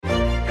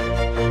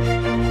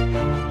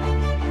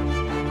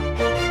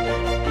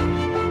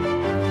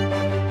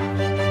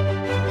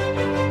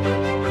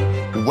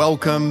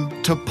Welcome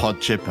to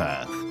Podship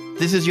Earth.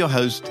 This is your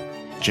host,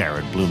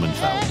 Jared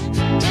Blumenfeld.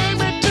 Take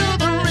me to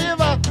the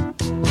river,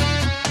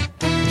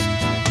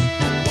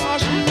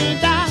 wash me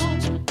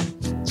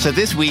down. So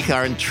this week,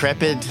 our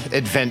intrepid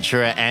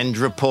adventurer and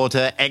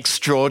reporter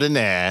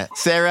extraordinaire,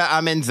 Sarah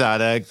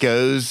Amenzada,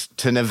 goes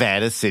to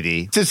Nevada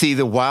City to see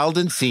the Wild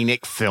and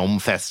Scenic Film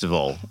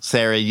Festival.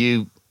 Sarah,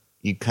 you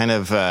came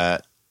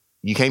to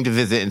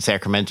visit in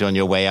Sacramento on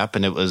your way up,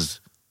 and it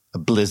was a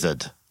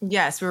blizzard.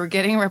 Yes, we were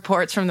getting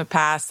reports from the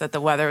past that the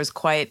weather was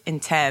quite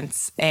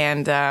intense,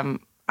 and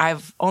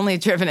I've only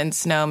driven in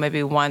snow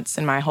maybe once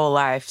in my whole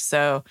life,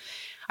 so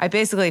I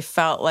basically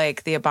felt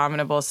like the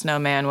abominable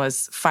snowman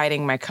was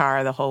fighting my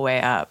car the whole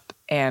way up,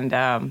 and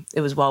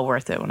it was well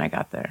worth it when I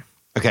got there.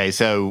 Okay,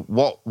 so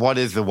what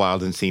is the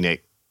Wild and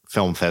Scenic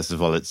Film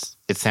Festival? It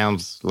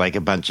sounds like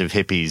a bunch of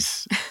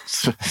hippies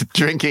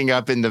drinking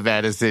up in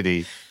Nevada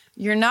City.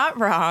 You're not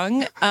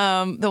wrong.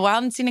 The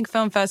Wild and Scenic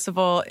Film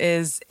Festival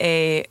is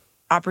a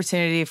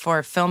opportunity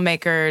for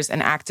filmmakers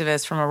and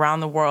activists from around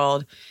the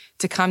world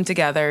to come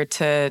together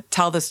to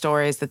tell the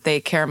stories that they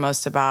care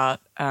most about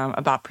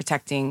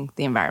protecting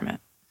the environment.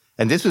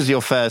 And this was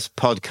your first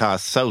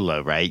podcast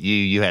solo, right?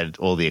 You had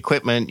all the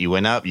equipment, you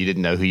went up, you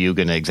didn't know who you were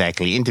going to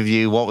exactly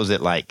interview. What was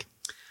it like?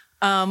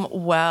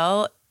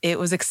 Well, it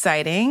was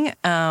exciting.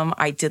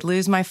 I did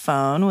lose my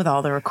phone with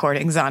all the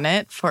recordings on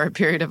it for a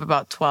period of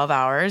about 12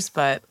 hours.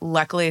 But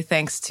luckily,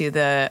 thanks to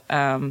the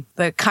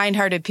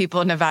kind-hearted people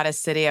in Nevada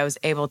City, I was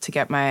able to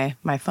get my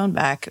phone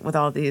back with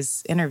all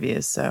these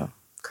interviews. So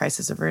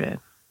crisis averted.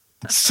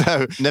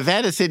 So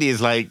Nevada City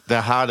is like the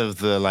heart of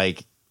the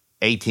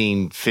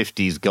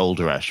 1850s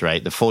gold rush,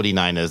 right? The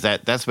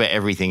 49ers, that's where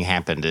everything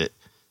happened.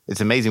 It's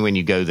amazing when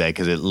you go there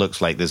because it looks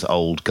like this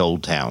old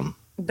gold town.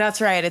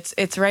 That's right.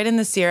 It's right in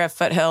the Sierra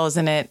foothills,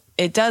 and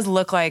it does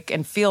look like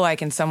and feel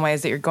like in some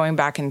ways that you're going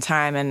back in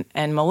time.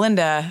 And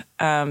Melinda,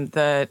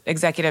 the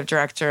executive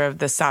director of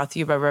the South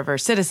Yuba River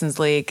Citizens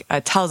League,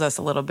 tells us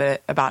a little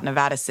bit about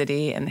Nevada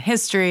City and the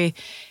history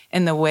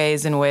and the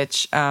ways in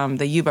which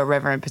the Yuba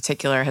River in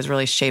particular has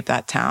really shaped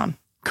that town.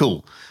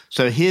 Cool.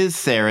 So here's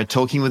Sarah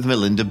talking with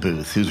Melinda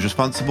Booth, who's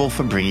responsible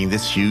for bringing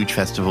this huge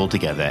festival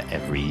together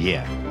every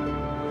year.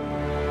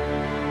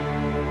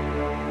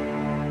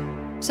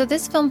 So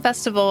this film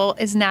festival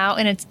is now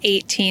in its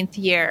 18th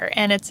year,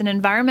 and it's an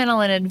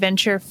environmental and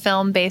adventure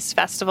film-based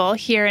festival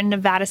here in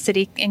Nevada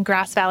City in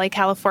Grass Valley,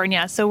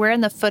 California. So we're in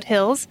the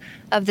foothills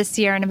of the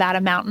Sierra Nevada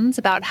mountains,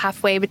 about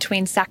halfway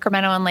between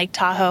Sacramento and Lake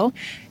Tahoe.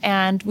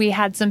 And we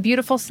had some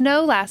beautiful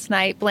snow last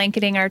night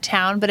blanketing our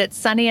town, but it's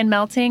sunny and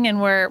melting, and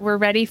we're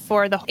ready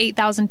for the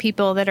 8,000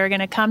 people that are going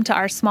to come to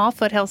our small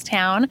foothills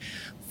town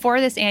for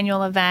this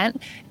annual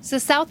event. It's the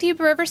South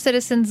Yuba River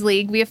Citizens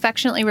League. We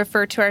affectionately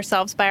refer to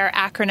ourselves by our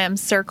acronym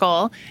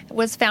CIRCLE. It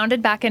was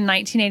founded back in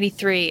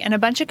 1983, and a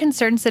bunch of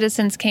concerned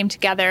citizens came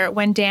together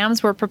when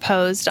dams were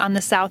proposed on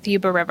the South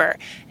Yuba River,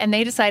 and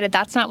they decided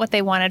that's not what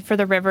they wanted for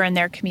the river in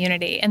their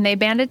community. And they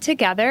banded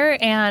together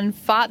and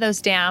fought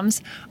those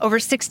dams over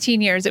 16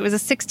 years. It was a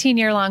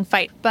 16-year-long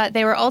fight, but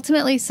they were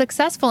ultimately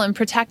successful in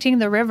protecting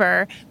the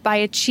river by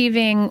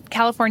achieving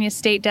California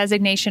state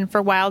designation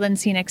for wild and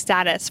scenic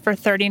status for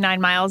 39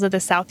 miles of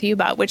the South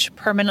Yuba, which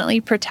permanently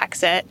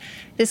protects it.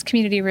 This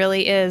community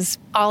really is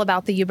all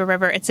about the Yuba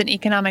River. It's an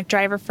economic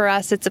driver for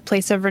us. It's a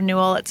place of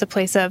renewal. It's a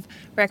place of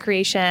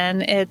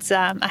recreation. It's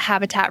a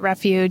habitat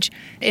refuge.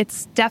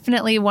 It's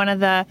definitely one of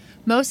the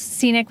most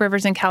scenic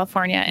rivers in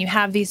California. You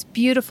have these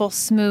beautiful,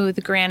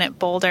 smooth granite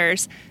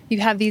boulders. You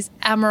have these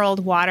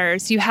emerald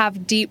waters. You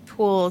have deep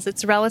pools.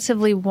 It's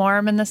relatively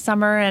warm in the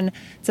summer, and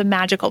it's a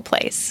magical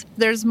place.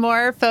 There's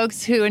more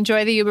folks who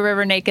enjoy the Yuba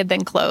River naked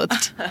than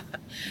clothed.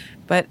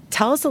 But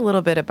tell us a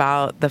little bit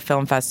about the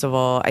film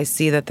festival. I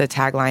see that the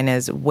tagline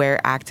is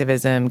where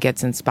activism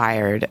gets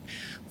inspired.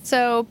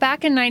 So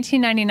back in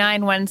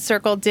 1999, when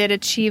CIRCLE did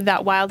achieve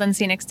that wild and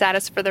scenic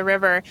status for the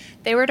river,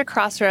 they were at a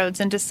crossroads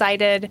and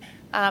decided,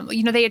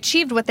 they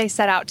achieved what they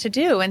set out to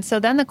do. And so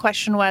then the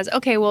question was,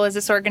 okay, well, is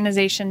this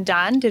organization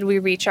done? Did we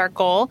reach our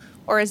goal?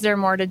 Or is there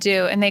more to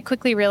do? And they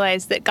quickly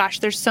realized that, gosh,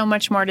 there's so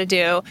much more to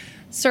do.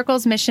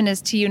 CIRCLE's mission is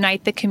to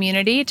unite the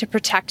community to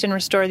protect and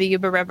restore the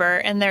Yuba River,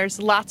 and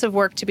there's lots of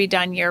work to be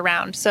done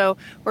year-round. So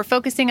we're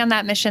focusing on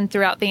that mission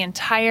throughout the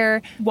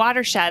entire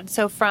watershed.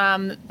 So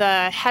from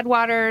the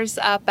headwaters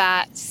up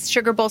at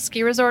Sugar Bowl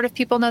Ski Resort, if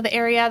people know the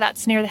area,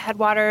 that's near the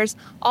headwaters,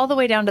 all the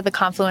way down to the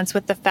confluence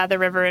with the Feather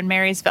River in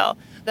Marysville.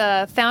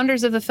 The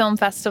founders of the film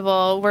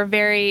festival were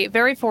very,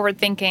 very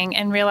forward-thinking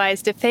and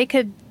realized if they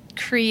could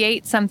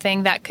create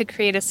something that could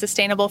create a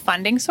sustainable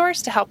funding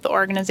source to help the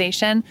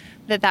organization,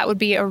 that would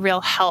be a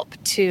real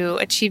help to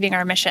achieving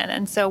our mission.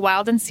 And so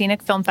Wild and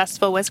Scenic Film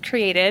Festival was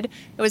created.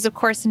 It was, of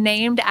course,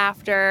 named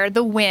after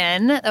the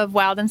win of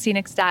Wild and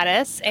Scenic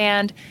status,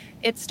 and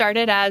It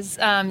started as,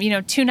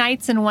 2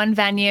 nights in one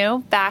venue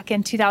back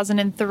in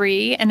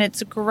 2003, and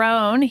it's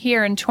grown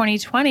here in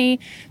 2020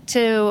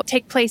 to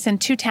take place in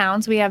 2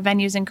 towns. We have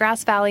venues in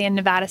Grass Valley and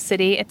Nevada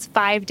City. It's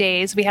 5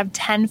 days. We have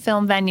 10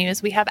 film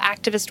venues. We have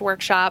activist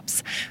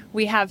workshops.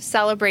 We have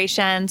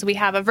celebrations. We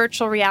have a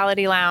virtual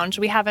reality lounge.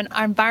 We have an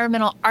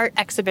environmental art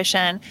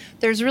exhibition.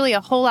 There's really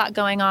a whole lot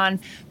going on.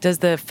 Does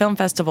the film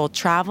festival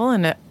travel,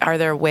 and are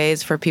there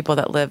ways for people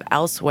that live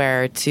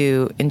elsewhere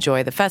to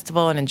enjoy the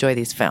festival and enjoy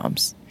these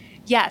films?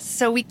 Yes.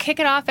 So we kick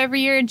it off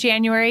every year in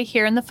January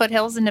here in the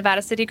foothills in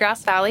Nevada City,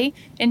 Grass Valley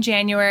in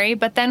January.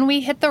 But then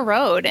we hit the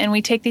road and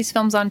we take these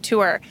films on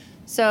tour.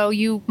 So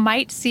you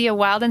might see a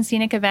wild and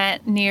scenic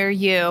event near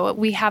you.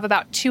 We have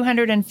about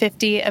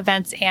 250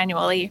 events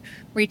annually,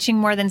 reaching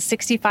more than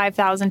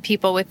 65,000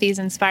 people with these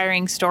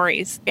inspiring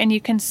stories. And you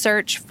can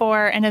search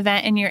for an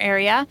event in your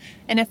area.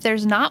 And if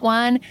there's not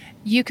one,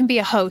 you can be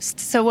a host.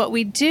 So what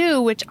we do,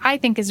 which I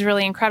think is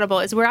really incredible,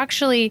 is we're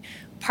actually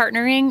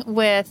partnering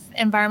with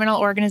environmental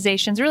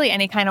organizations, really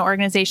any kind of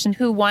organization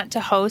who want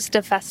to host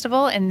a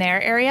festival in their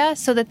area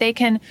so that they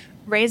can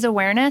raise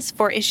awareness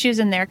for issues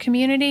in their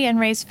community and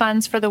raise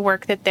funds for the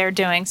work that they're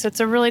doing. So it's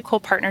a really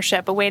cool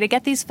partnership, a way to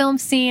get these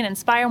films seen,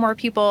 inspire more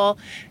people,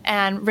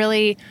 and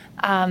really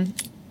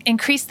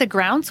increase the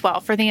groundswell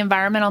for the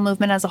environmental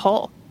movement as a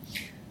whole.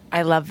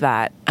 I love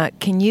that.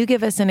 Can you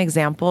give us an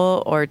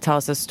example or tell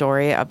us a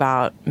story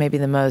about maybe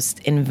the most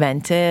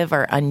inventive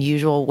or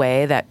unusual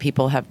way that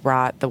people have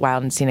brought the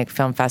Wild and Scenic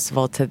Film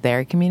Festival to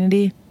their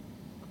community?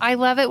 I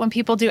love it when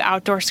people do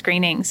outdoor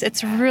screenings.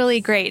 It's really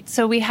great.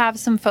 So we have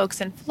some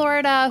folks in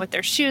Florida with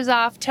their shoes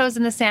off, toes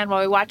in the sand, while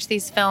we watch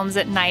these films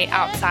at night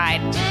outside.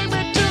 Take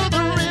me to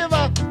the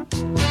river.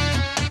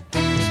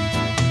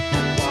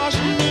 Wash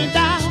me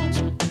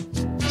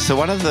down. So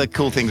one of the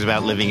cool things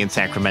about living in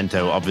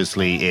Sacramento,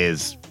 obviously,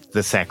 is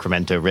the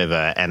Sacramento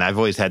River. And I've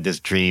always had this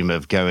dream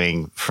of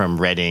going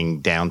from Redding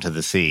down to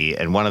the sea.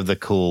 And one of the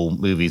cool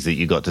movies that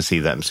you got to see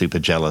that I'm super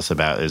jealous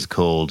about is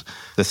called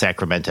The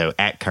Sacramento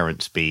at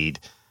Current Speed.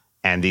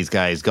 And these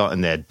guys got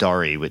in their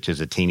dory, which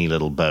is a teeny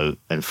little boat,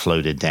 and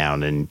floated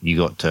down, and you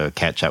got to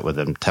catch up with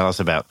them. Tell us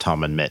about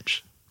Tom and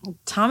Mitch.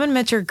 Tom and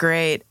Mitch are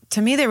great.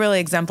 To me, they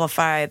really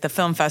exemplify the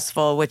film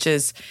festival, which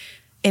is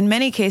in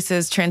many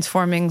cases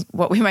transforming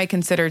what we might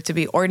consider to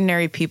be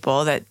ordinary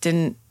people that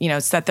didn't,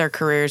 set their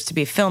careers to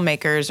be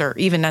filmmakers or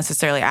even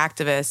necessarily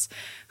activists,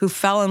 who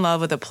fell in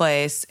love with a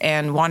place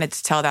and wanted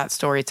to tell that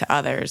story to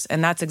others.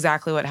 And that's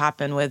exactly what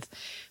happened with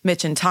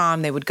Mitch and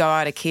Tom. They would go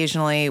out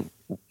occasionally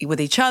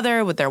with each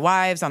other, with their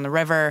wives on the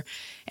river,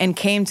 and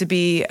came to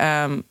be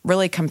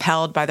really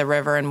compelled by the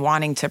river and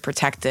wanting to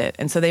protect it.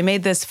 And so they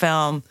made this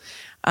film,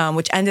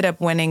 which ended up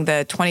winning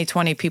the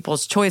 2020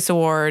 People's Choice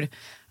Award.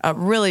 A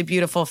really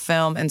beautiful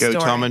film and story. Go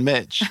Tom and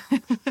Mitch.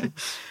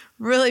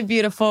 Really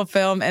beautiful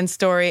film and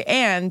story.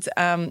 And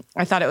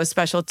I thought it was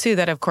special, too,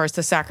 that, of course,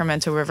 the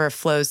Sacramento River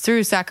flows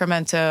through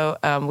Sacramento.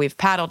 We've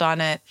paddled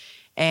on it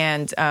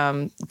and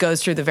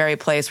goes through the very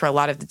place where a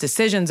lot of the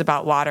decisions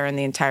about water in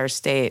the entire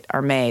state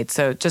are made.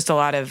 So just a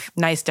lot of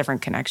nice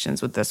different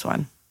connections with this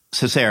one.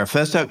 So, Sarah,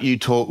 first up, you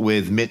talk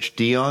with Mitch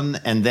Dion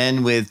and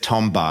then with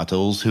Tom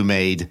Bartels, who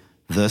made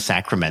The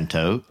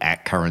Sacramento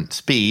at Current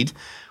Speed,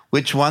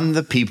 which won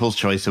the People's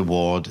Choice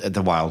Award at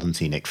the Wild and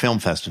Scenic Film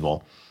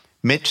Festival.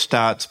 Mitch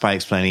starts by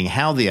explaining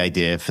how the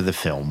idea for the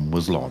film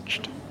was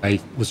launched. I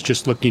was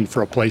just looking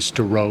for a place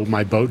to row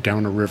my boat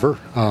down a river.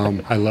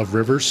 I love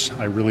rivers.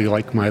 I really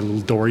like my little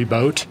dory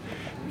boat.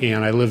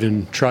 And I live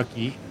in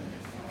Truckee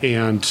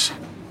and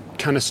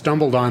kind of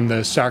stumbled on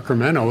the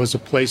Sacramento as a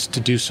place to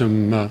do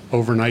some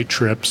overnight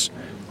trips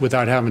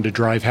without having to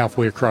drive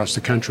halfway across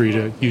the country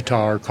to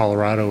Utah or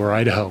Colorado or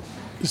Idaho.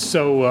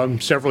 So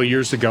several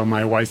years ago,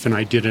 my wife and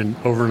I did an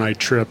overnight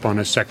trip on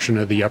a section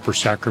of the Upper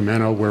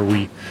Sacramento where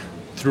we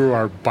threw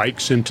our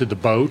bikes into the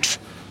boat,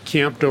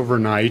 camped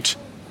overnight,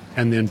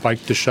 and then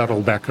biked the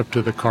shuttle back up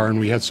to the car.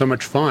 And we had so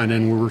much fun,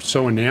 and we were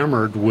so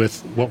enamored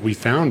with what we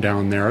found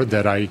down there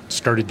that I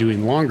started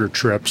doing longer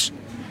trips.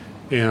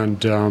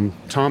 And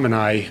Tom and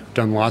I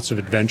done lots of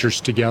adventures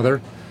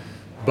together,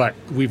 but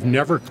we've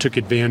never took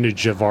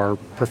advantage of our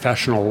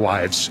professional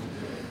lives.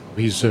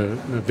 He's a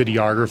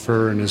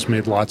videographer and has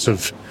made lots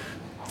of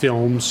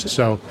films.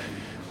 So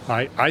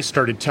I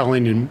started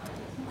telling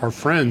our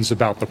friends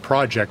about the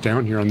project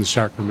down here on the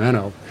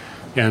Sacramento.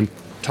 And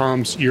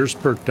Tom's ears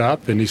perked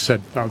up and he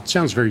said, "Oh, it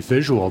sounds very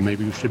visual.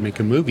 Maybe we should make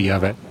a movie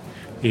of it."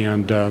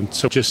 And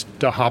so just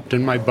hopped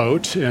in my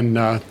boat and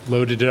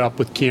loaded it up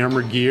with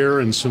camera gear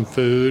and some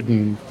food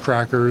and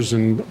crackers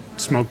and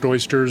smoked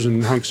oysters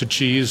and hunks of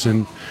cheese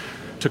and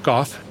took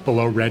off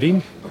below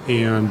Redding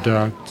and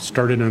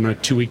started on a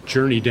 2-week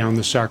journey down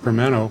the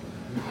Sacramento,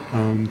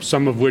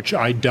 some of which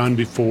I'd done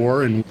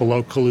before, and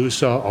below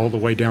Colusa all the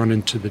way down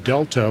into the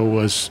Delta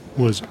was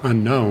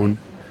unknown.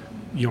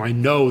 I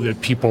know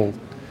that people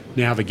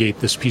navigate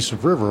this piece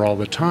of river all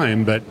the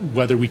time, but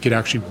whether we could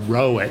actually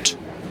row it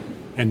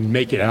and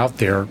make it out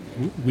there,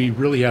 we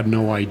really had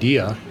no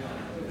idea.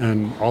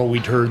 And all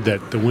we'd heard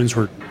that the winds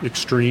were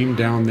extreme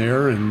down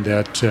there and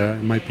that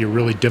it might be a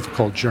really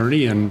difficult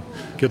journey, and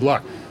good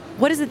luck.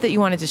 What is it that you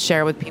wanted to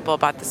share with people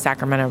about the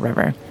Sacramento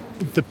River?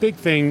 The big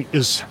thing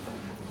is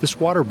this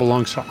water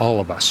belongs to all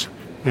of us,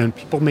 and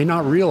people may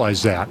not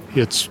realize that.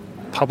 It's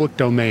public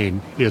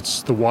domain.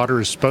 The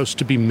water is supposed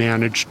to be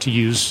managed to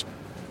use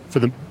for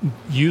the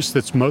use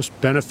that's most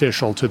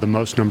beneficial to the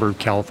most number of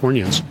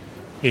Californians.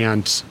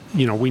 And,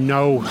 we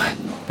know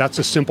that's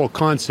a simple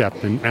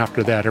concept, and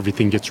after that,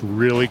 everything gets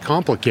really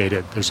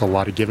complicated. There's a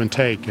lot of give and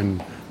take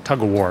and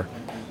tug of war.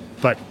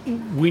 But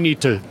we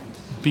need to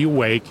be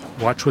awake,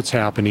 watch what's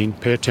happening,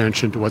 pay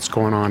attention to what's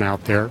going on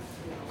out there,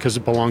 because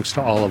it belongs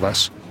to all of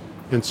us.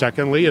 And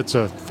secondly, it's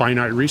a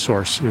finite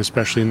resource, and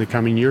especially in the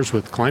coming years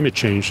with climate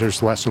change,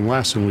 there's less and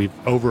less, and we've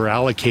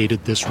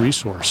over-allocated this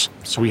resource.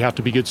 So we have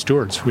to be good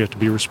stewards. We have to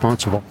be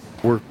responsible.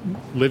 We're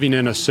living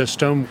in a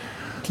system.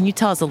 Can you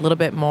tell us a little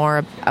bit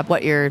more of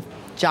what your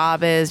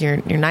job is, your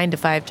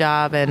 9-to-5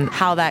 job, and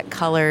how that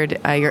colored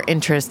your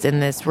interest in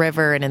this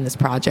river and in this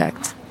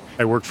project?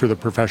 I work for the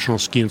Professional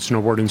Ski and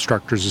Snowboard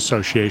Instructors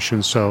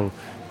Association, so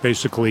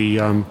basically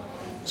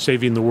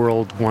saving the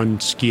world one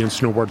ski and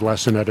snowboard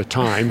lesson at a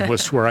time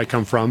was where I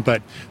come from.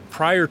 But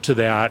prior to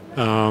that,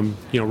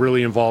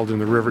 really involved in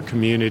the river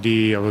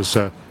community. I was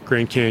a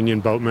Grand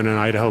Canyon boatman and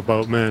Idaho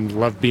boatman,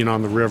 loved being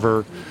on the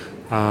river.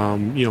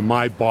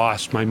 My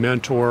boss, my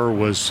mentor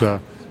was a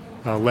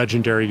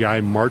legendary guy,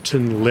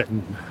 Martin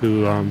Litton,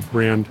 who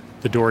ran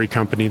the Dory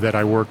company that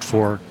I worked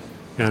for.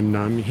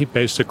 And he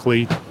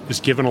basically is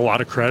given a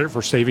lot of credit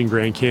for saving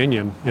Grand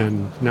Canyon.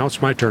 And now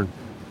it's my turn.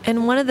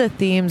 And one of the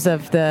themes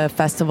of the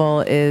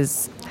festival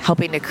is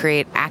helping to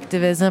create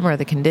activism or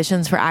the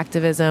conditions for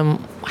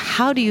activism.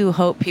 How do you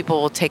hope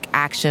people will take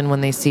action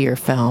when they see your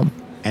film?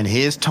 And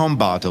here's Tom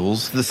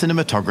Bartels, the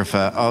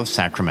cinematographer of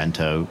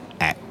Sacramento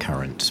at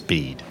Current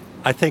Speed.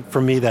 I think for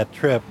me that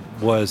trip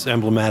was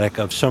emblematic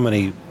of so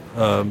many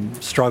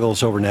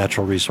struggles over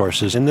natural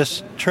resources. In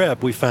this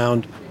trip, we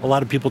found a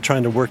lot of people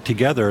trying to work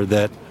together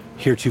that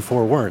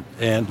heretofore weren't,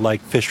 and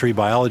like fishery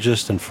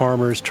biologists and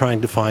farmers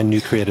trying to find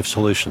new creative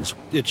solutions.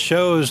 It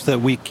shows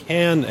that we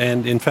can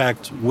and in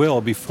fact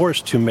will be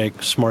forced to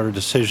make smarter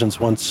decisions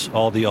once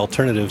all the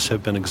alternatives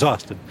have been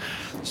exhausted.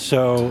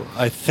 So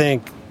I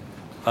think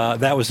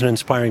that was an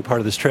inspiring part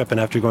of this trip, and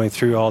after going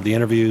through all the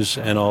interviews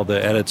and all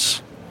the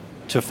edits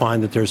to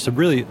find that there's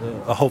really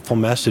a hopeful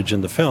message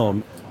in the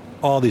film,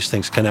 all these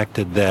things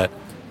connected that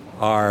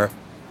are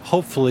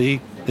hopefully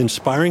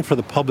inspiring for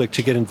the public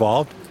to get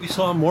involved. We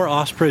saw more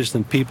ospreys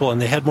than people, and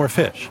they had more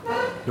fish.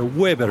 They're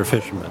way better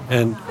fishermen,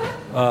 and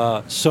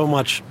so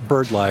much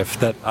bird life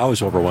that I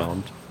was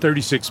overwhelmed.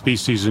 36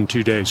 species in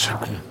 2 days.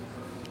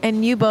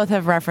 And you both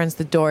have referenced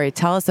the Dory.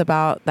 Tell us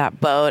about that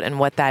boat and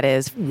what that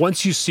is.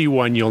 Once you see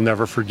one, you'll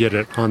never forget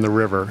it on the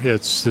river.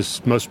 It's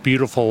this most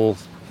beautiful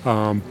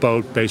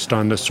boat based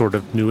on this sort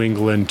of New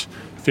England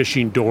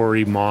fishing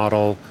dory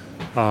model.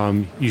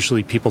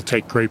 Usually people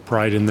take great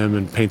pride in them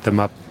and paint them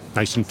up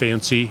nice and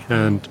fancy,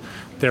 and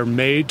they're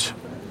made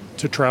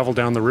to travel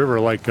down the river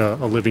like a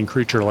living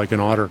creature, like an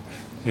otter.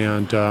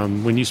 And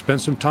when you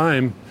spend some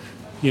time,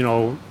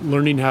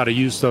 learning how to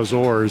use those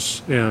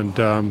oars,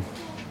 and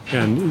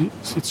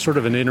it's sort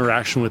of an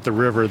interaction with the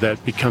river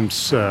that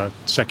becomes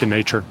second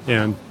nature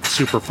and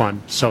super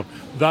fun. So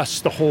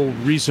thus the whole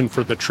reason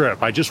for the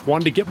trip. I just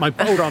wanted to get my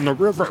boat on the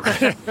river.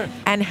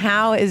 And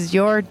how is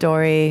your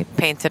dory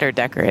painted or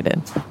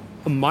decorated?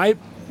 My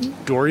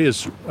dory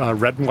is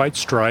red and white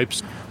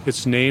stripes.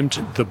 It's named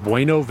the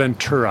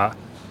Buenaventura,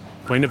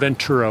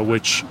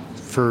 which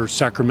for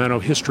Sacramento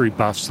history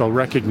buffs, they'll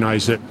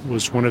recognize it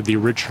was one of the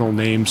original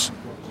names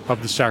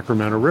of the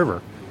Sacramento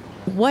River.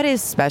 What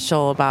is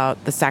special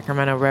about the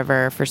Sacramento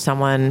River for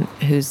someone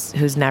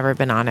who's never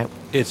been on it?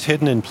 It's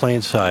hidden in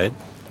plain sight,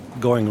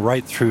 going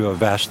right through a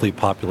vastly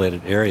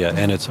populated area,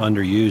 and it's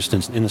underused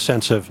in the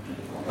sense of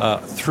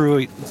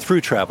through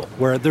travel,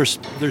 where there's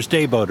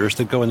day boaters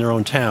that go in their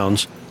own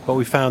towns, but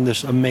we found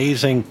this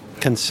amazing,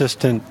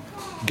 consistent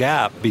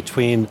gap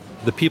between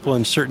the people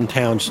in certain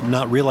towns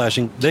not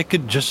realizing they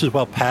could just as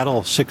well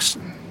paddle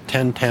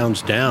 6-10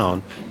 towns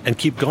down and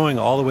keep going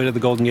all the way to the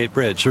Golden Gate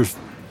Bridge. There's a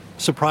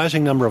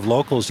surprising number of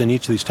locals in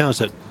each of these towns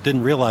that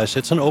didn't realize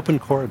it's an open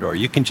corridor.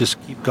 You can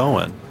just keep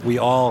going. We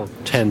all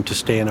tend to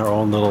stay in our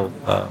own little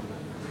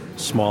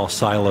small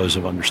silos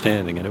of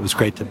understanding, and it was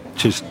great to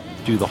just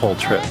do the whole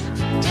trip.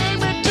 Take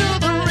me to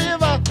the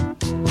river.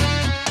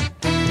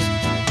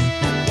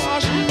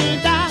 Wash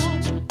me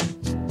down.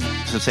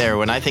 So Sarah,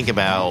 when I think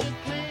about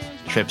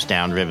trips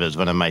down rivers,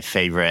 one of my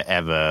favorite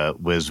ever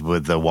was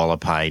with the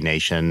Wallapai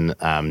Nation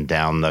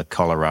down the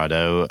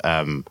Colorado.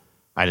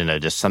 I don't know,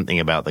 just something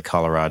about the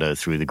Colorado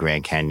through the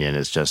Grand Canyon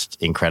is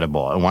just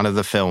incredible. And one of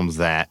the films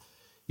that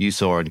you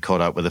saw and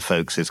caught up with the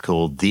folks is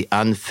called The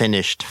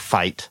Unfinished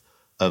Fight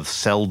of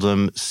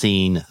Seldom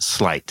Seen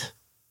Slight.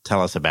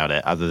 Tell us about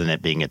it, other than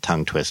it being a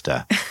tongue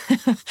twister.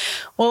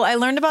 Well, I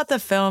learned about the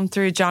film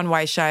through John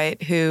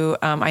Weisheit, who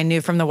I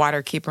knew from the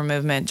Waterkeeper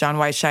movement. John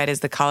Weisheit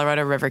is the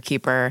Colorado River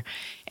Keeper.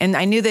 And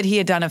I knew that he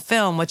had done a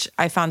film, which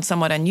I found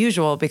somewhat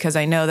unusual because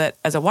I know that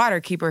as a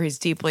waterkeeper, he's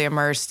deeply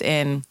immersed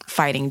in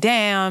fighting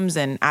dams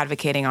and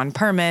advocating on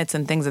permits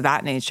and things of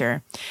that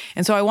nature.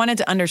 And so I wanted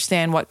to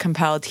understand what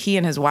compelled he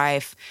and his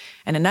wife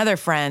and another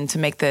friend to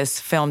make this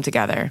film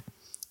together.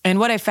 And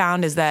what I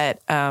found is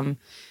that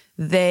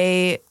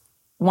they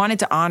wanted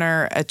to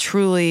honor a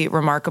truly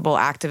remarkable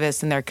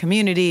activist in their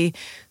community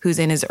who's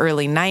in his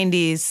early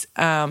 90s,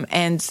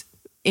 and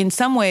in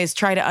some ways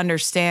try to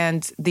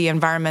understand the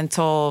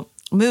environmental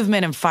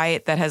movement and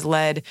fight that has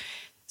led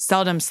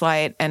Seldom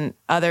Sleight and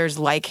others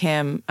like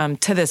him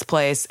to this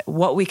place,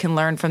 what we can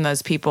learn from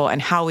those people and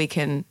how we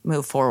can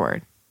move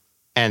forward.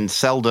 And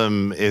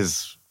Seldom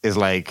is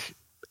like,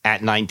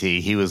 at 90,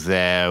 he was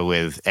there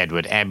with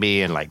Edward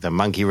Abbey and like the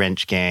Monkey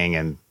Wrench Gang,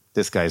 and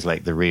this guy's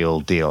like the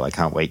real deal. I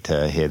can't wait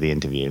to hear the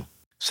interview.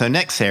 So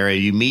next, Sarah,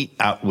 you meet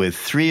up with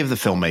three of the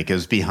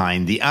filmmakers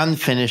behind the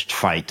unfinished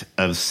fight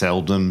of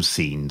Seldom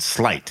Seen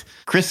Sleight: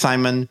 Chris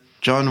Simon,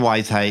 John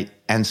Weisheit,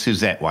 and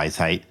Suzette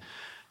Weisheit.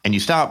 And you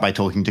start by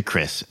talking to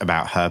Chris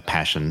about her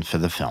passion for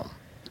the film.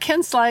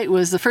 Ken Sleight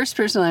was the first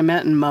person I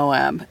met in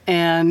Moab,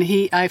 and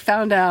I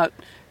found out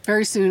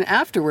very soon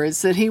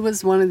afterwards that he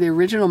was one of the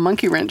original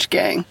Monkey Wrench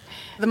Gang.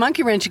 The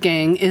Monkey Wrench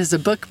Gang is a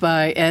book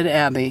by Ed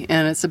Abbey,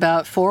 and it's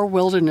about 4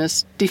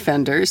 wilderness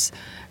defenders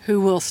who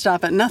will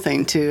stop at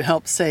nothing to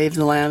help save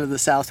the land of the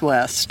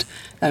Southwest.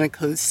 That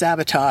includes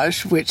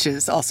sabotage, which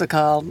is also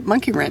called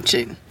monkey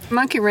wrenching.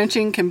 Monkey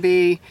wrenching can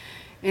be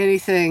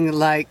anything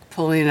like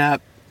pulling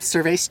up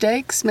survey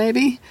stakes,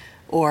 maybe,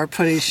 or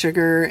putting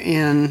sugar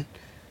in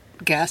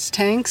gas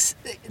tanks.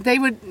 They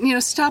would,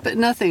 stop at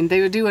nothing.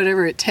 They would do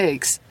whatever it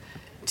takes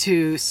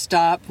to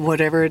stop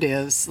whatever it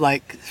is,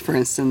 like, for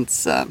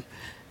instance,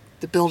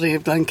 the building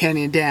of Glen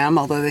Canyon Dam,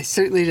 although they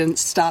certainly didn't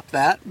stop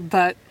that,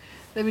 but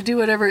they would do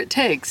whatever it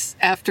takes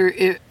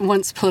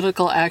once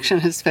political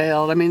action has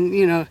failed. I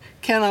mean,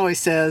 Ken always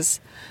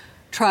says,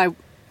 try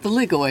the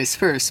legal ways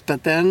first,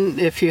 but then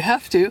if you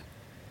have to,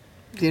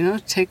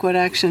 take what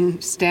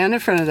action, stand in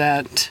front of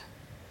that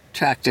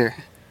tractor,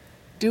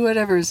 do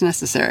whatever is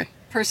necessary.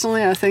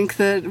 Personally, I think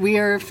that we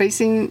are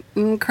facing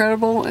an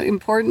incredible,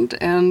 important,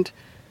 and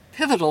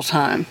pivotal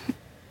time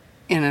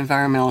in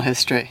environmental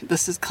history.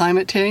 This is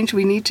climate change.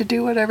 We need to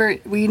do whatever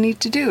we need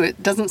to do.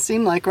 It doesn't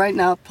seem like right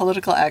now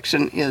political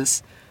action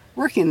is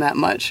working that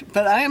much,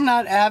 but I am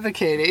not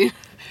advocating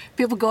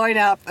people going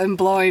out and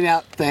blowing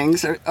out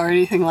things or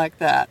anything like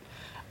that.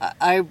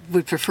 I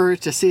would prefer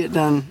to see it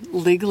done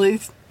legally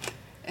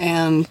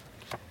and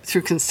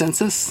through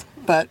consensus,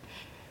 but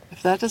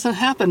if that doesn't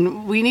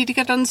happen, we need to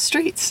get on the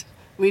streets.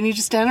 We need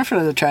to stand in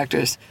front of the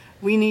tractors.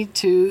 We need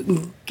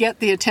to get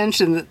the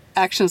attention that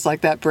actions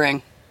like that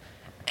bring.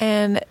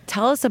 And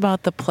tell us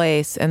about the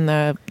place and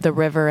the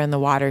river and the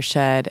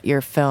watershed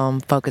your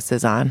film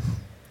focuses on.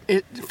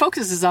 It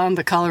focuses on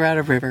the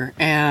Colorado River.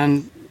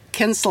 And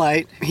Ken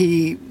Sleight,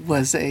 he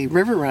was a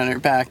river runner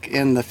back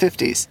in the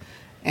 50s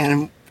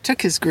and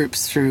took his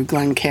groups through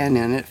Glen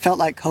Canyon. It felt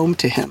like home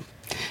to him.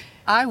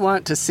 I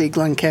want to see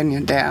Glen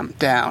Canyon Dam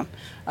down.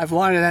 I've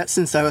wanted that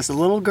since I was a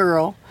little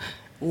girl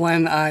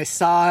when I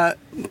saw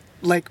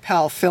Lake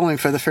Powell filming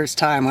for the first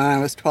time when I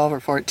was 12 or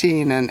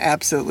 14 and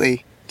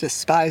absolutely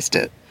despised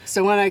it.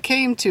 So when I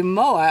came to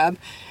Moab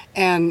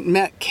and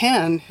met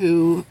Ken,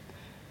 who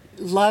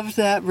loved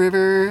that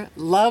river,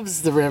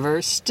 loves the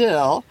river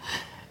still,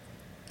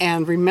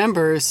 and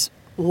remembers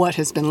what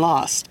has been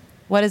lost.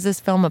 What is this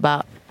film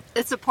about?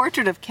 It's a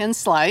portrait of Ken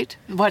Sleight.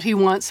 What he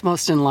wants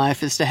most in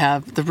life is to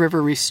have the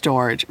river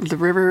restored,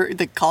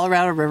 the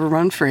Colorado River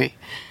run free,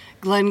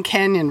 Glen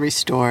Canyon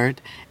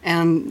restored,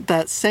 and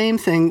that same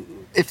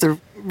thing, if the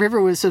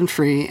river was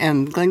unfree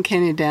and Glen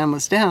Canyon Dam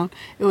was down,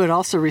 it would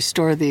also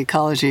restore the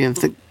ecology of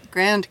the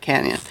Grand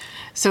Canyon.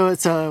 So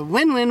it's a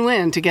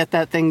win-win-win to get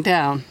that thing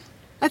down.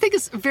 I think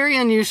it's very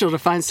unusual to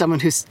find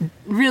someone who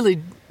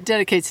really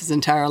dedicates his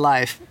entire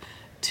life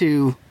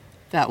to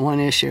that one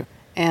issue.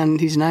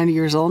 And he's 90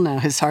 years old now.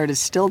 His heart is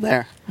still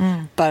there.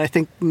 But I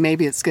think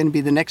maybe it's going to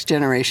be the next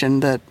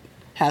generation that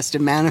has to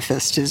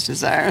manifest his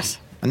desires.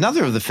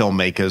 Another of the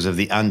filmmakers of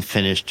the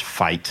unfinished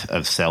fight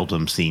of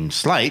Seldom Seen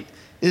Sleight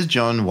is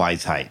John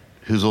Weisheit,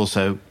 who's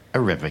also a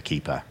river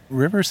keeper.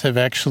 Rivers have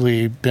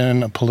actually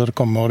been a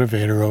political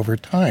motivator over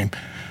time,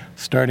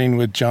 starting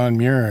with John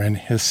Muir and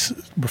his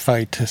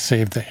fight to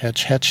save the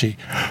Hetch Hetchy.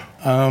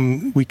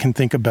 We can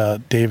think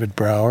about David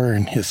Brower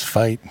and his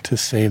fight to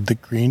save the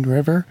Green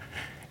River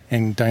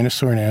and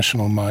Dinosaur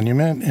National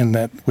Monument, and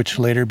that which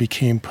later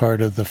became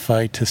part of the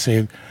fight to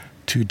save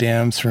 2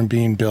 dams from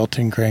being built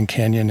in Grand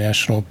Canyon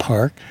National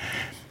Park.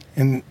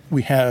 And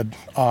we had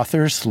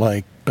authors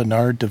like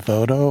Bernard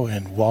DeVoto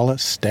and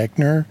Wallace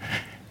Stegner,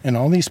 and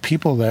all these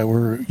people that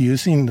were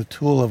using the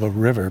tool of a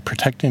river,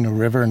 protecting a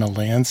river and a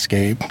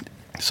landscape.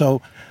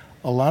 So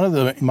a lot of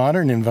the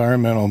modern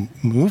environmental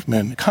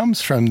movement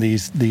comes from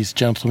these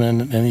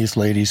gentlemen and these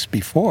ladies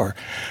before.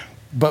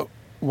 But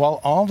while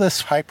all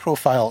this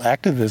high-profile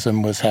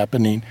activism was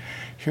happening,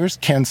 here's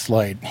Ken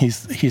Slide.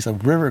 He's a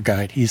river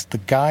guide. He's the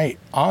guy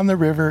on the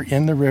river,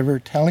 in the river,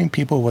 telling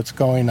people what's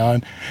going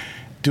on,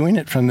 doing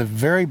it from the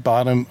very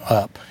bottom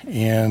up,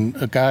 and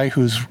a guy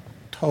who's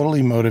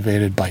totally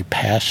motivated by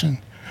passion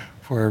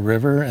for a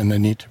river and the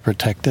need to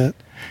protect it.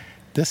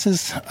 This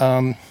is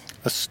a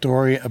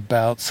story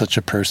about such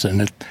a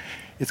person.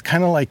 It's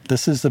kind of like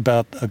this is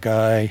about a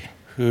guy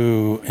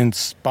who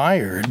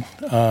inspired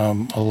a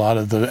lot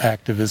of the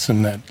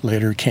activism that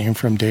later came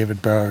from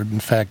David Brower. In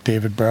fact,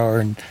 David Brower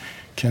and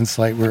Ken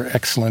Slide were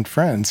excellent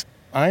friends.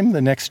 I'm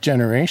the next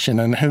generation,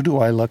 and who do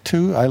I look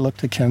to? I look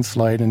to Ken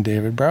Slide and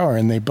David Brower,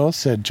 and they both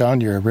said, John,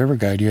 you're a river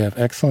guide. You have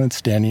excellent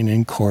standing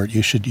in court.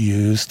 You should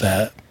use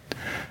that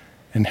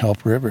and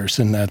help rivers,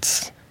 and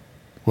that's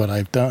what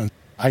I've done.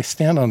 I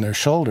stand on their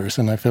shoulders,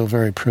 and I feel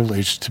very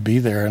privileged to be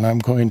there, and I'm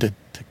going to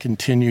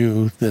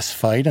continue this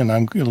fight, and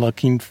I'm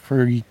looking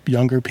for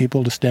younger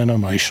people to stand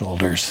on my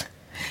shoulders.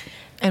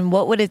 And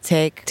what would it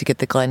take to get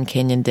the Glen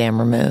Canyon Dam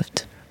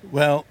removed?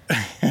 Well,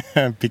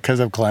 because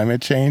of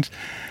climate change,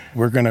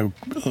 we're going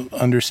to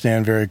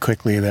understand very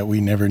quickly that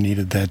we never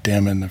needed that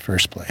dam in the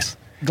first place.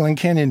 Glen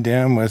Canyon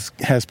Dam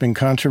has been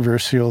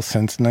controversial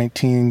since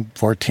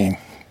 1914,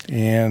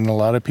 and a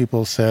lot of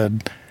people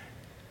said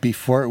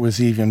before it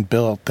was even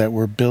built that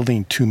we're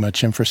building too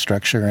much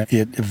infrastructure.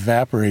 It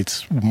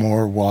evaporates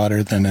more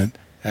water than it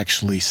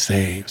actually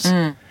saves.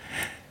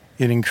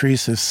 It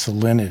increases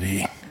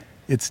salinity.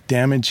 It's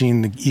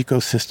damaging the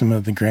ecosystem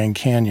of the Grand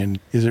Canyon.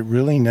 Is it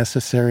really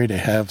necessary to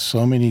have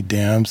so many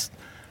dams,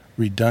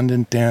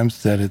 redundant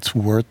dams, that it's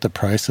worth the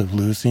price of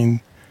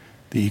losing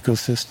the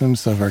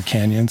ecosystems of our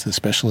canyons,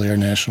 especially our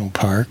national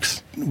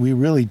parks? We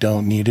really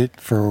don't need it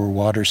for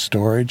water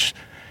storage.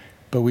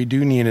 But we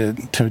do need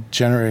it to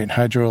generate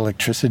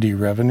hydroelectricity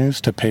revenues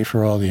to pay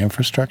for all the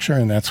infrastructure,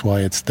 and that's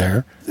why it's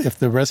there. If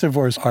the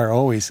reservoirs are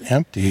always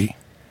empty,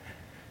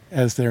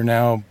 as they're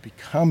now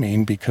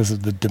becoming because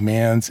of the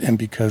demands and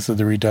because of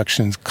the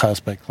reductions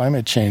caused by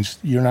climate change,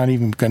 you're not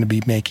even going to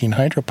be making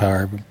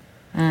hydropower.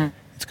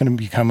 It's going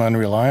to become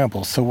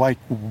unreliable. So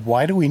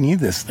why do we need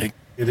this thing?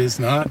 It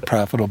is not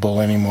profitable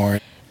anymore.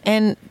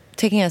 And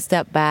taking a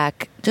step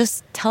back,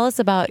 just tell us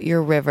about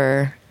your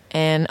river,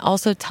 and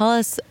also tell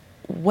us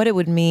what it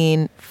would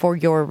mean for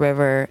your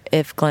river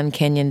if Glen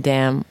Canyon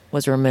Dam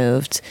was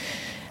removed.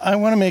 I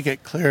want to make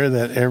it clear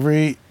that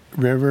every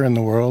river in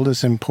the world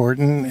is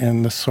important,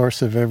 and the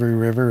source of every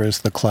river is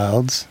the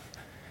clouds.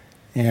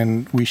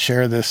 And we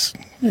share this.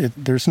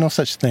 There's no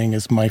such thing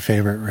as my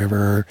favorite river,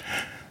 or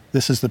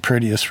this is the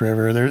prettiest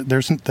river.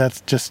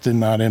 That's just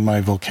not in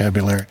my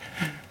vocabulary.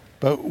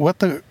 But what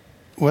the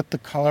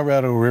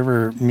Colorado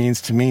River means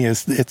to me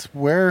is it's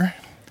where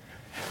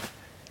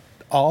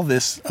all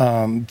this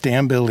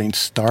dam building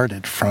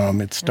started from.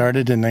 It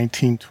started in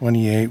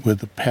 1928 with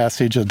the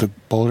passage of the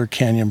Boulder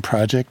Canyon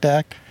Project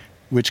Act,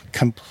 which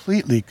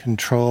completely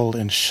controlled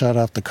and shut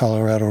off the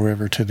Colorado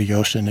River to the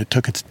ocean. It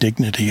took its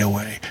dignity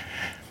away.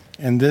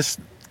 And this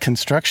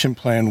construction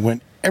plan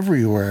went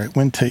everywhere. It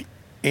went to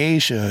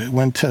Asia. It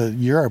went to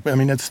Europe. I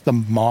mean, it's the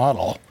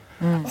model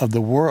of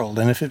the world.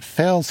 And if it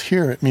fails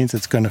here, it means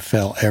it's going to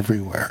fail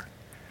everywhere.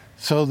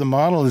 So the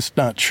model is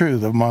not true.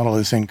 The model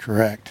is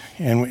incorrect.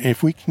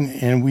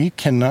 And we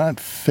cannot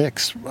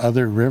fix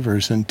other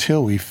rivers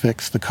until we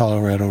fix the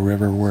Colorado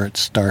River where it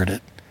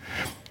started.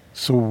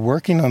 So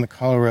working on the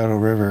Colorado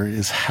River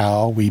is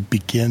how we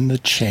begin the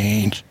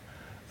change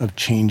of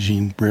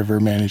changing river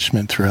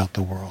management throughout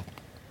the world.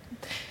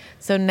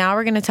 So now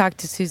we're going to talk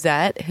to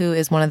Suzette, who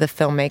is one of the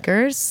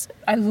filmmakers.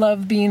 I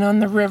love being on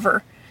the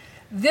river.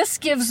 This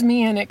gives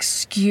me an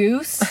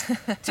excuse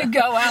to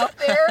go out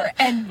there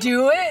and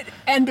do it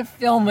and to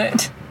film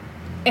it.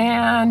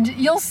 And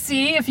you'll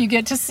see, if you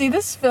get to see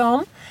this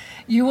film,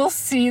 you will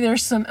see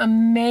there's some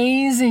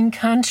amazing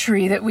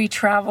country that we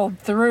traveled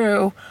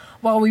through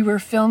while we were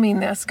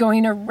filming this,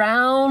 going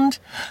around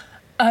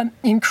an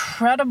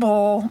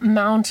incredible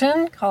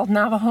mountain called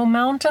Navajo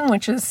Mountain,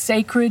 which is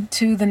sacred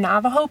to the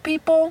Navajo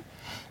people,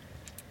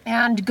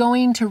 and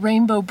going to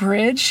Rainbow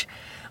Bridge,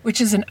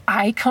 which is an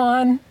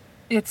icon.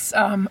 It's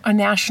a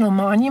national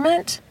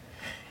monument,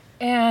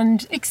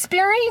 and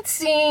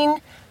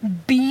experiencing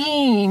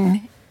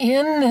being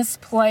in this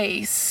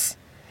place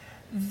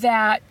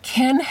that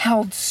Ken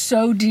held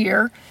so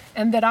dear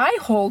and that I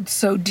hold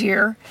so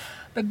dear,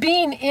 but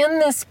being in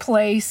this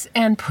place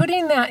and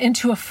putting that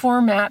into a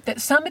format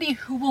that somebody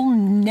who will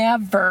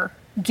never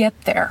get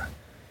there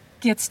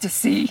gets to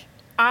see.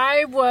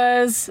 I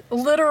was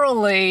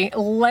literally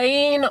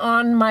laying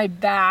on my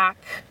back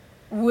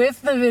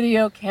with the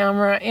video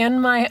camera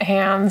in my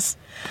hands,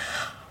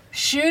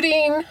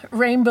 shooting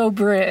Rainbow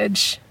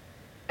Bridge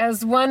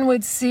as one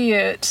would see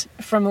it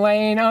from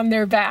laying on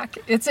their back.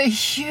 It's a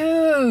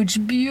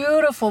huge,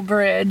 beautiful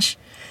bridge.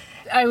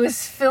 I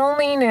was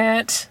filming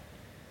it,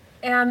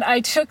 and I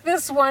took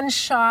this one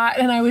shot,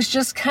 and I was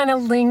just kind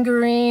of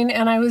lingering,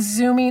 and I was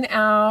zooming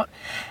out,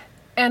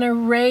 and a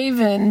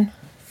raven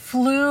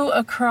flew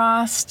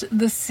across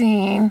the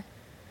scene,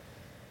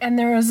 and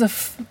there was a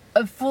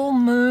full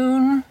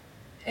moon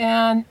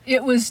and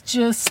it was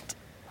just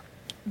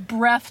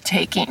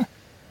breathtaking.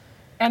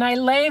 And I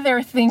lay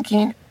there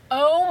thinking,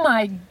 oh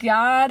my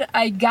God,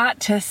 I got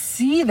to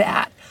see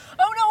that.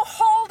 Oh no,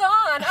 hold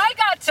on, I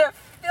got to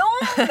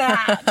film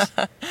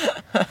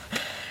that.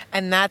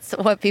 And that's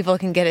what people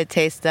can get a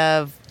taste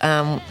of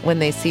when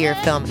they see your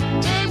film.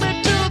 Take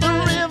me to the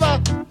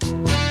river.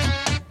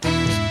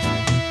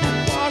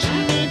 Wash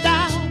me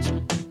down.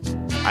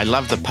 I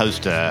love the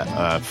poster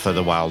for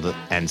the Wild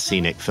and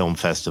Scenic Film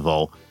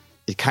Festival.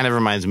 It kind of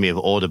reminds me of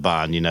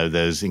Audubon, you know,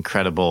 those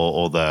incredible,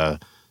 or the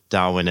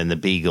Darwin and the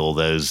Beagle,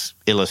 those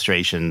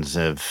illustrations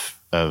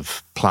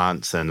of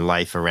plants and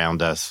life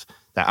around us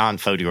that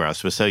aren't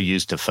photographs. We're so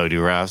used to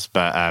photographs,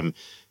 but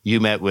you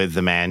met with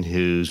the man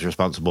who's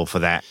responsible for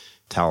that.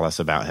 Tell us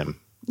about him.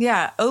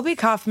 Yeah, Obi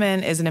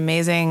Kaufman is an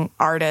amazing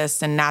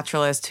artist and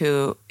naturalist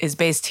who is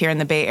based here in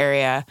the Bay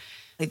Area.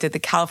 He did the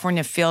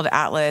California Field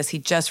Atlas. He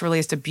just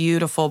released a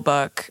beautiful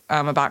book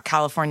about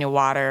California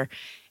water.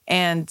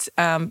 And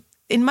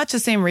in much the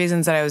same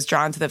reasons that I was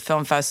drawn to the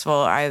film festival,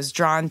 I was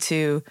drawn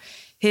to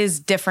his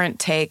different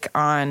take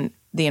on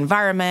the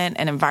environment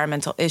and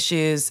environmental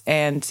issues.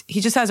 And he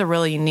just has a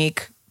really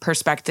unique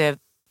perspective.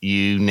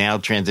 You now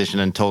transition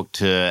and talk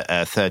to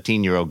a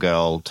 13-year-old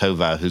girl,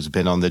 Tova, who's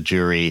been on the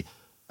jury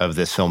of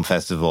this film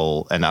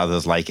festival and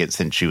others like it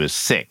since she was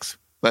 6.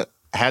 But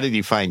how did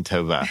you find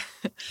Tova?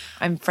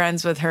 I'm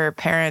friends with her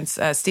parents,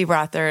 Steve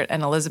Rothert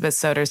and Elizabeth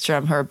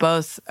Soderstrom, who are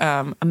both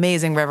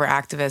amazing river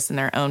activists in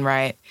their own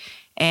right.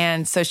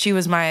 And so she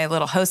was my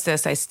little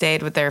hostess. I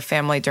stayed with their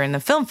family during the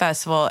film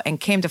festival and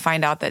came to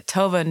find out that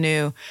Tova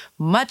knew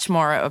much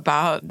more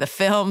about the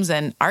films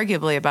and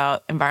arguably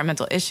about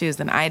environmental issues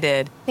than I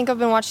did. I think I've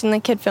been watching the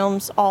kid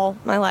films all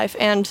my life,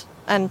 and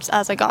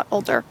as I got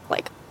older,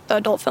 like the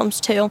adult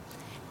films too.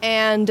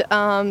 And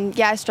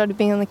I started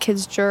being on the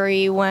kids'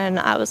 jury when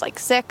I was like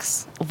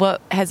 6. What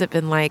has it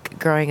been like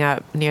growing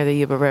up near the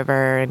Yuba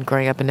River and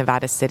growing up in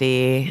Nevada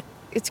City?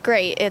 It's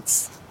great.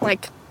 It's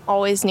like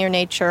always near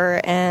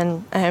nature,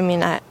 and I mean,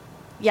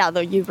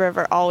 the Yuba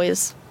River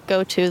always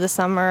go to the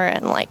summer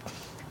and like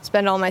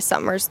spend all my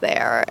summers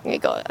there. And you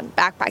go on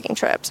backpacking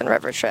trips and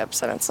river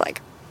trips, and it's like,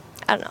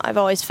 I don't know, I've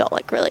always felt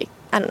like really,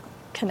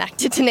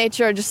 connected to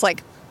nature. Just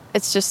like,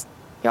 it's just,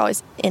 you're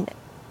always in it.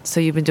 So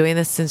you've been doing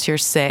this since you're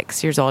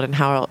 6 years old, and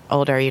how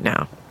old are you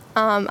now?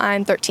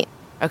 I'm 13.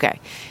 Okay.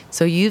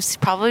 So you've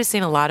probably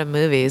seen a lot of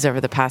movies over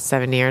the past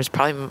 7 years,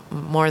 probably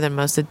more than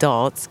most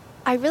adults.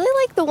 I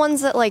really like the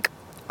ones that like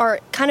are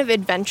kind of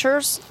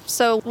adventures.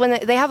 So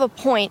when they have a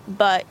point,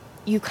 but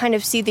you kind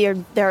of see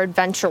their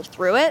adventure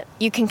through it,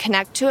 you can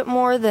connect to it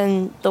more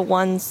than the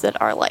ones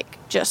that are like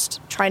just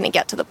trying to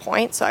get to the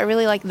point. So I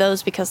really like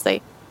those because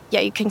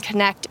you can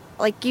connect.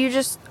 Like you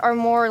just are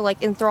more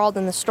like enthralled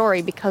in the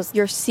story because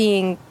you're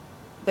seeing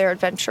their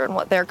adventure and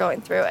what they're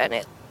going through, and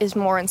it is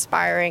more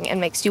inspiring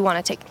and makes you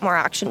want to take more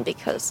action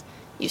because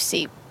you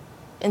see,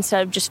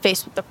 instead of just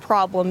faced with the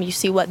problem, you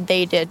see what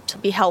they did to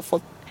be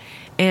helpful.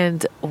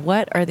 And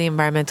what are the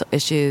environmental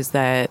issues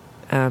that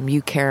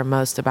you care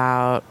most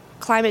about?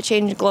 Climate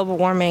change and global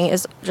warming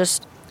is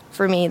just,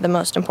 for me, the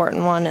most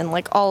important one, and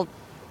like all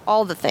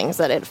the things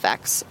that it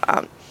affects,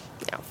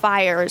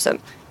 fires and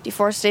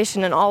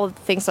deforestation and all of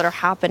the things that are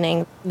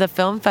happening. The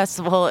film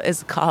festival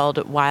is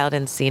called Wild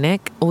and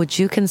Scenic. Would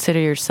you consider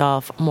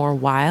yourself more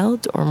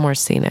wild or more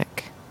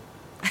scenic?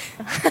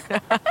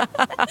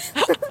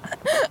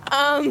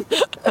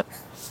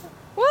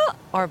 Well,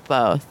 or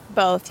both.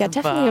 Both, yeah,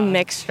 definitely a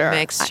mixture.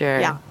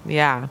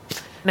 Yeah.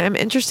 And I'm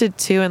interested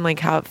too in like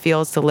how it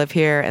feels to live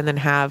here and then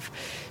have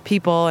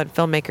people and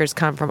filmmakers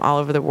come from all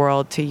over the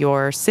world to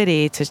your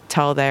city to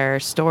tell their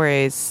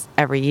stories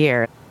every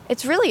year.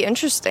 It's really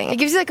interesting. It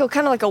gives you like a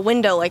kind of like a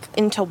window like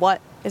into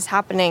what is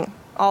happening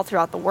all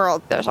throughout the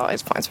world. There's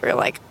always points where you're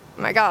like,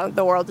 oh my God,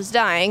 the world is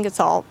dying. It's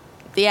all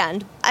the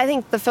end. I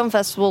think the film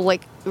festival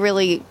like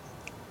really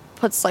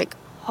puts like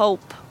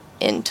hope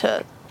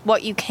into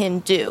what you can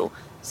do.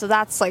 So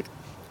that's like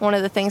one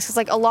of the things, because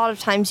like a lot of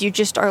times you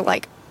just are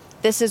like,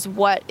 this is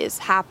what is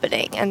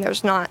happening, and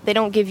they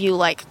don't give you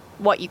like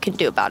what you can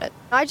do about it.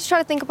 I just try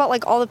to think about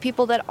like all the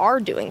people that are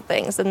doing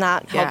things, and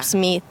that helps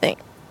me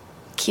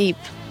keep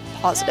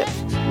positive.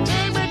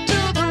 Take me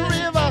to the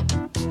river.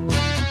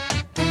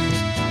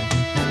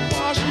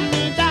 Wash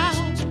me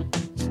down.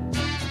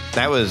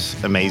 That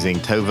was amazing,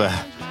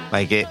 Tova.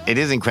 Like it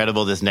is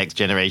incredible, this next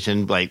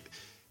generation. Like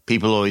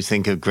people always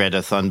think of Greta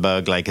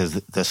Thunberg like as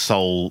the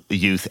sole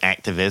youth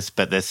activist,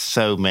 but there's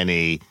so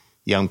many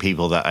young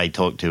people that I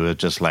talk to are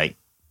just like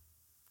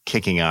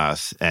kicking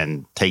ass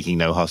and taking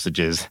no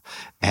hostages,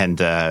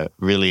 and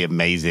really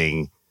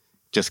amazing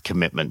just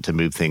commitment to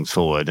move things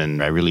forward.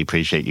 And I really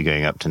appreciate you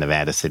going up to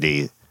Nevada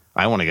City.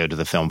 I want to go to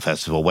the film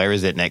festival. Where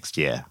is it next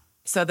year?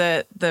 So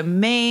the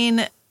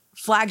main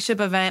flagship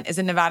event is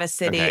in Nevada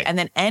City, okay. And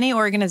then any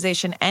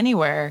organization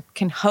anywhere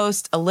can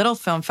host a little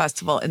film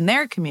festival in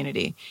their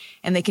community,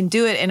 and they can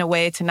do it in a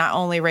way to not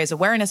only raise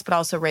awareness but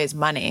also raise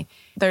money.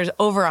 There's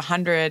over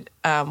 100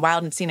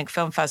 wild and scenic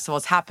film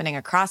festivals happening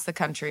across the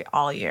country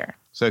all year.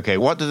 So, okay,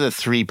 what do the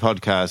 3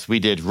 podcasts? We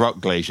did Rock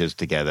Glaciers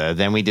together,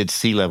 then we did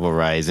Sea Level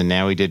Rise, and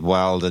now we did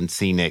Wild and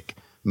Scenic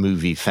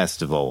Movie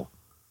Festival.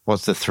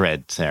 What's the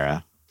thread,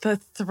 Sarah? The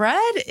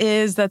thread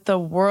is that the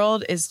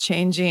world is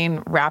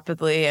changing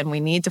rapidly, and we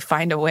need to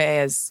find a way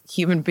as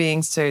human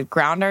beings to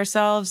ground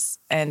ourselves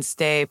and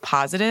stay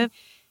positive.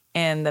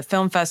 And the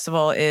film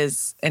festival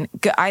is,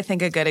 I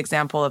think, a good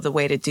example of the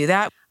way to do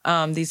that.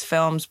 These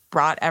films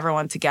brought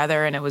everyone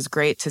together, and it was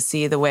great to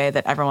see the way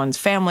that everyone's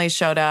families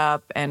showed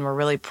up, and we're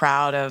really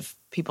proud of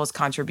people's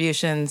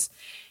contributions.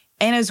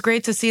 And it's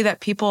great to see that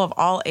people of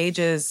all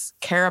ages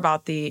care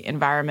about the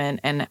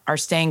environment and are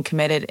staying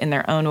committed in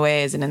their own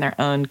ways and in their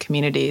own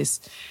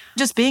communities.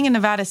 Just being in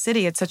Nevada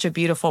City, it's such a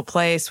beautiful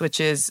place, which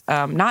is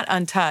not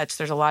untouched.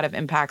 There's a lot of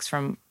impacts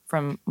from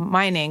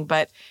mining,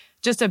 but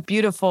just a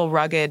beautiful,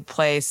 rugged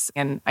place.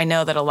 And I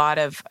know that a lot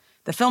of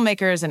the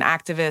filmmakers and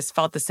activists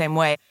felt the same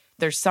way.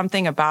 There's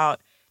something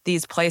about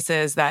these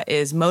places that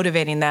is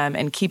motivating them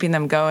and keeping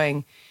them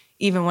going,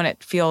 even when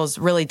it feels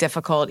really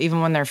difficult,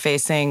 even when they're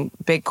facing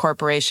big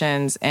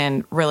corporations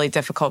and really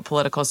difficult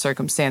political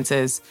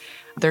circumstances.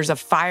 There's a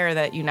fire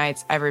that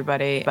unites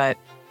everybody, but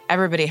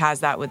everybody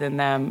has that within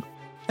them.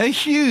 A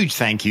huge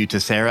thank you to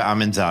Sarah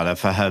Amendzadeh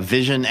for her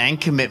vision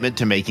and commitment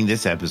to making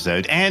this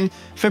episode and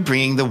for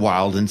bringing the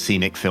Wild and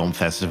Scenic Film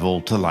Festival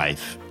to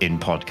life in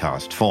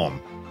podcast form.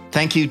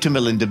 Thank you to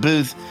Melinda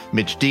Booth,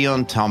 Mitch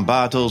Dion, Tom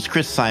Bartels,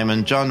 Chris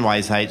Simon, John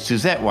Weisheit,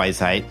 Suzette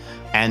Weisheit,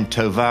 and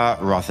Tovar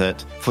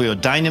Rothert for your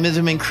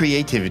dynamism and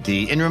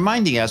creativity in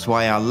reminding us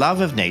why our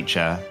love of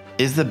nature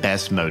is the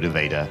best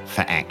motivator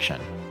for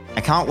action.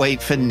 I can't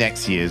wait for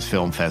next year's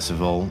film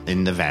festival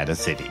in Nevada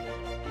City.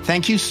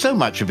 Thank you so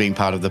much for being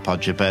part of the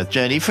Podship Earth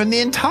journey from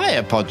the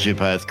entire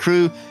Podship Earth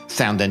crew,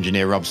 sound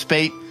engineer Rob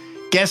Spate,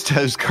 guest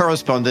host,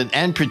 correspondent,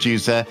 and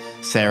producer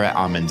Sarah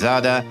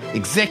Amendzadeh,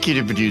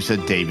 executive producer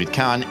David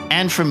Kahn,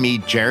 and from me,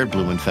 Jared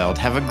Blumenfeld.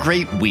 Have a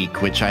great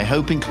week, which I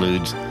hope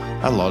includes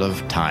a lot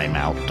of time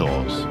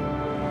outdoors.